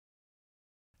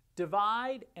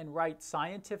Divide and write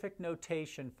scientific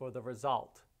notation for the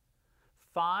result.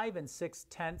 5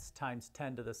 6/10 times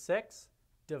 10 to the 6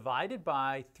 divided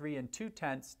by 3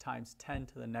 2/10 times 10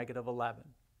 to the negative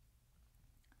 11.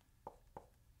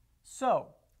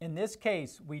 So, in this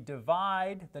case, we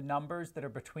divide the numbers that are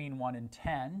between 1 and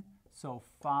 10. So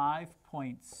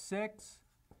 5.6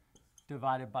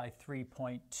 divided by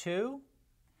 3.2.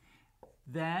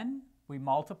 Then we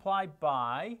multiply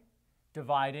by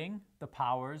dividing the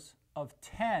powers of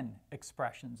 10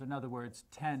 expressions. In other words,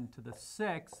 10 to the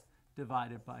 6th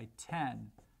divided by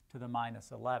 10 to the minus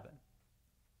 11.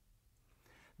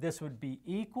 This would be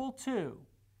equal to,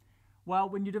 well,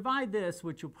 when you divide this,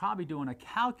 which you'll probably do on a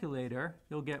calculator,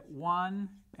 you'll get 1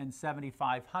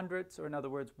 75/100, or in other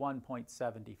words,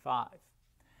 1.75,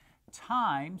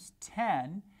 times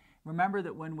 10. Remember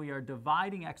that when we are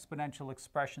dividing exponential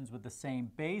expressions with the same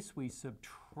base, we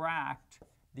subtract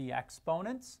the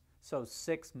exponents, so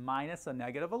 6 minus a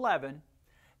negative 11.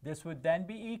 This would then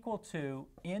be equal to,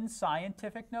 in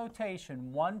scientific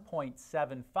notation,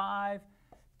 1.75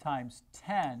 times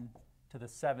 10 to the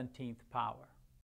 17th power.